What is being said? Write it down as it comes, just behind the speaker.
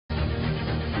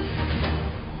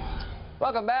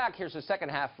Welcome back. Here's the second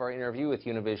half of our interview with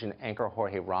Univision anchor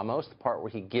Jorge Ramos, the part where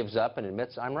he gives up and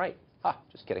admits, I'm right.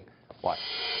 Just kidding. Watch.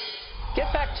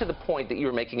 Get back to the point that you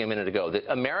were making a minute ago,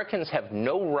 that Americans have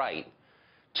no right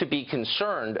to be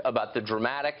concerned about the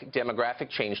dramatic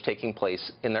demographic change taking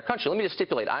place in their country. Let me just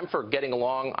stipulate, I'm for getting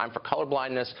along, I'm for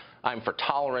colorblindness, I'm for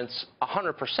tolerance,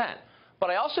 100%. But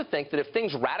I also think that if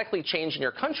things radically change in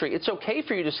your country, it's okay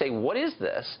for you to say, what is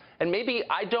this? And maybe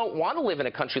I don't want to live in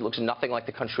a country that looks nothing like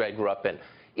the country I grew up in.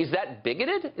 Is that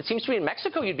bigoted? It seems to me in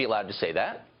Mexico you'd be allowed to say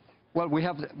that. Well, we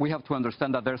have to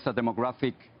understand that there's a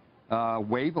demographic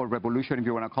wave or revolution, if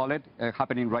you want to call it,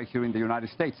 happening right here in the United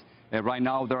States. Right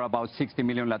now, there are about 60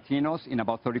 million Latinos. In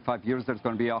about 35 years, there's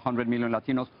going to be 100 million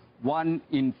Latinos. 1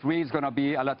 in 3 is going to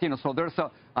be a Latino. So there's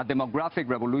a demographic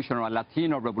revolution or a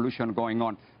Latino revolution going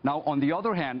on. Now, on the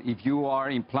other hand, if you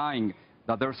are implying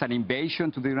that there's an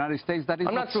invasion to the United States, that is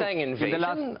not true. I'm not saying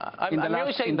invasion. I'm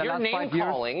merely saying you're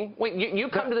name-calling. Wait, you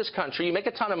come to this country, you make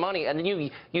a ton of money, and then you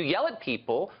yell at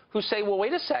people who say, well,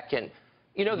 wait a second,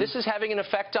 you know, this is having an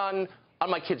effect on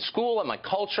my kid's school, on my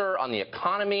culture, on the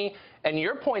economy. And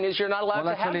your point is you're not allowed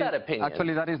to have that opinion.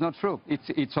 Actually, that is not true.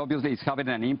 It's obviously having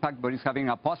an impact, but it's having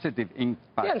a positive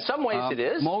impact. Yeah, in some ways it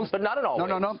is, but not in all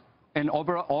ways. No. And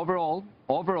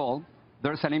overall,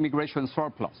 there's an immigration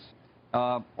surplus.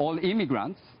 All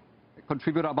immigrants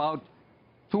contribute about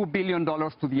 $2 billion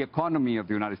to the economy of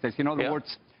the United States. In other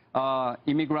words,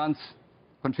 immigrants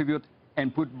contribute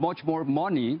and put much more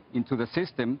money into the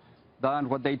system than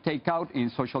what they take out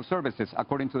in social services,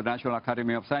 according to the National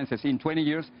Academy of Sciences. In 20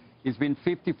 years, it's been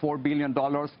 $54 billion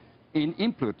in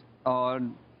input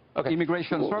on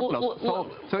immigration surplus.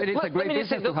 So it is a great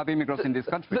business to have immigrants in this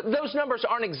country. Those numbers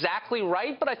aren't exactly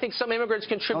right, but I think some immigrants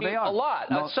contribute a lot.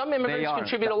 Some immigrants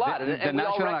contribute a lot. The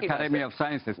National Academy of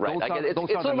Sciences,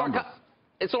 those are the numbers.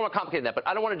 It's a little more complicated than that, but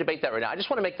I don't want to debate that right now. I just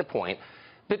want to make the point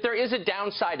that there is a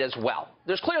downside as well.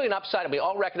 There's clearly an upside, and we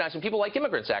all recognize, and people like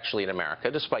immigrants actually in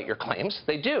America, despite your claims.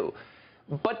 They do.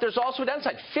 But there's also a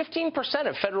downside. 15%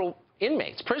 of federal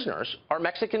inmates, prisoners, are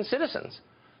Mexican citizens.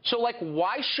 So, like,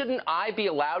 why shouldn't I be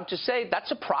allowed to say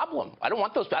that's a problem? I don't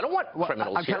want those. I don't want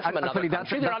criminals here from another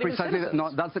country. They're not even citizens.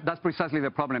 No, that's precisely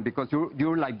the problem, because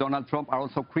you, like Donald Trump, are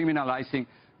also criminalizing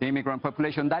the immigrant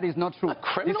population. That is not true. I'm not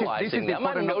criminalizing them.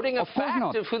 I'm noting a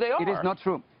fact of who they are. It is not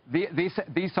true.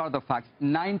 These are the facts.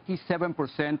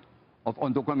 97% of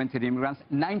undocumented immigrants,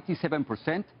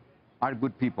 97% are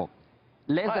good people.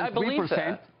 Less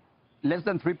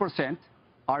than 3%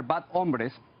 are bad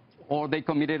hombres, or they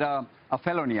committed a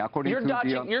felony, according to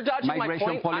the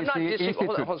Migration Policy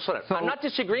Institute. I'm not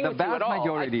disagreeing with you at all.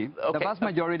 The vast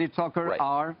majority, Tucker,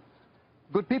 are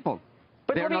good people.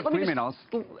 They're not criminals.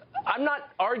 I'm not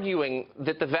arguing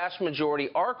that the vast majority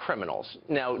are criminals.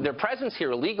 Now, their presence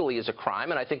here illegally is a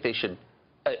crime, and I think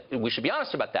we should be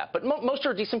honest about that. But most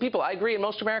are decent people. I agree, and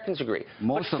most Americans agree.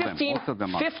 Most of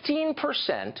them are.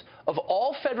 15% of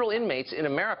all federal inmates in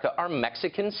America are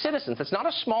Mexican citizens. That's not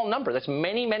a small number. That's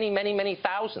many, many, many, many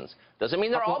thousands. Doesn't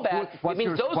mean they're all bad. It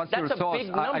means that's a big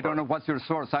number. I don't know what's your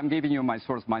source. I'm giving you my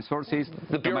source. My source is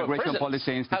the Migration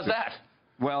Policy Institute. How's that?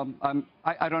 Well,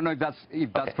 I don't know if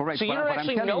that's correct. So you don't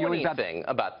actually know anything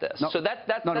about this. So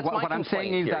that's my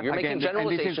complaint here. You're making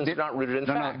generalizations that are not rooted in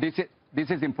fact. This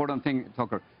is the important thing,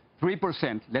 Tucker.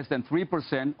 3%, less than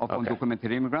 3% of undocumented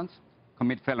immigrants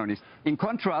commit felonies. In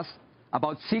contrast,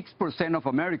 about 6% of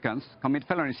Americans commit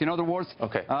felonies. In other words,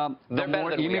 the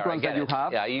more immigrants that you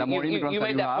have, the more immigrants that you have. You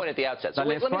made that point at the outset. So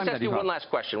let me just ask you one last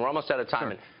question. We're almost out of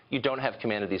time, and you don't have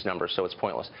command of these numbers, so it's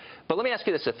pointless. But let me ask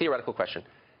you this, a theoretical question.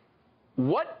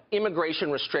 What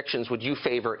immigration restrictions would you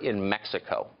favor in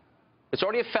Mexico? It's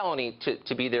already a felony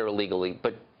to be there illegally,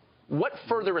 but what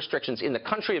further restrictions in the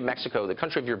country of Mexico, the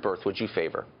country of your birth, would you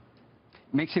favor?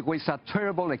 Mexico is a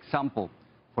terrible example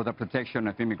for the protection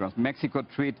of immigrants. Mexico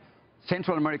treats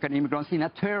Central American immigrants in a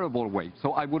terrible way.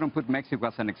 So I wouldn't put Mexico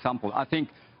as an example. I think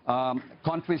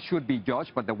countries should be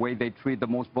judged by the way they treat the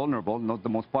most vulnerable, not the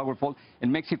most powerful.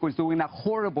 And Mexico is doing a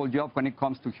horrible job when it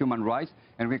comes to human rights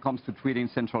and when it comes to treating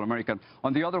Central Americans.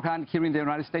 On the other hand, here in the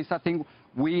United States, I think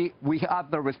we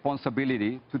have the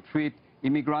responsibility to treat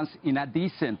immigrants in a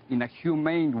decent, in a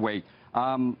humane way.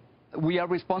 We are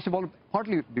responsible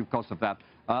partly because of that.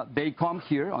 They come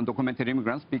here, undocumented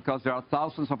immigrants, because there are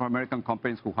thousands of American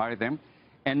companies who hire them,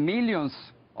 and millions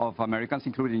of Americans,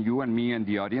 including you and me and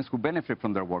the audience, who benefit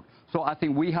from their work. So I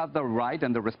think we have the right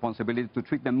and the responsibility to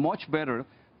treat them much better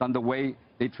than the way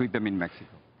they treat them in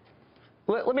Mexico.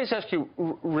 Let me just ask you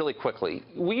really quickly.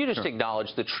 Will you just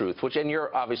acknowledge the truth, and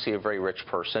you're obviously a very rich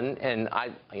person, and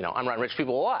I'm around rich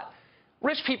people a lot.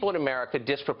 Rich people in America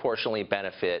disproportionately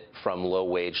benefit from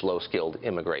low-wage, low-skilled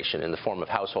immigration in the form of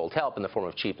household help, in the form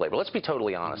of cheap labor. Let's be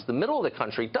totally honest. The middle of the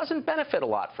country doesn't benefit a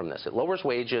lot from this. It lowers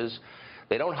wages.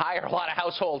 They don't hire a lot of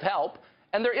household help.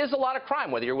 And there is a lot of crime,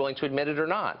 whether you're willing to admit it or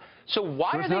not. So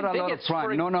why there's are they not a lot of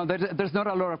crime. No, there's not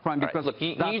a lot of crime because look,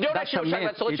 you don't actually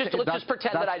know, so let's just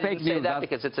pretend that I didn't say that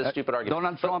because it's a stupid argument.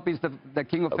 Donald Trump is the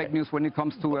king of fake news when it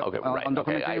comes to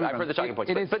undocumented I've heard the talking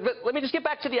points. But let me just get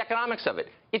back to the economics of it.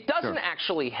 It doesn't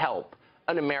actually help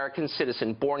an American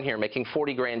citizen born here making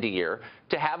 40 grand a year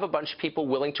to have a bunch of people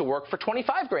willing to work for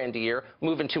 25 grand a year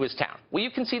move into his town. Will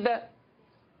you concede that?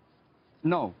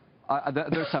 No.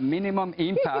 There's a minimum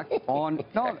impact on...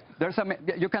 No,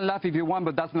 you can laugh if you want,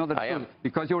 but that's not the truth.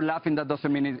 Because you're laughing, that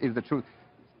doesn't mean it's the truth.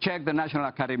 Check the National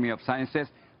Academy of Sciences.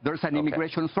 There's an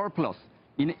immigration surplus.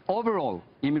 Overall,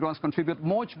 immigrants contribute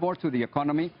much more to the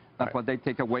economy than what they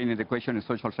take away in education and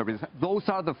social services. Those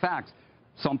are the facts.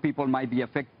 Some people might be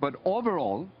affected, but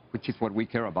overall, which is what we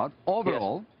care about,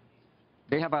 overall,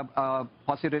 they have a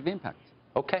positive impact.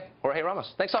 Okay. Jorge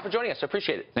Ramos, thanks a lot for joining us. I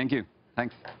appreciate it. Thank you.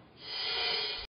 Thanks.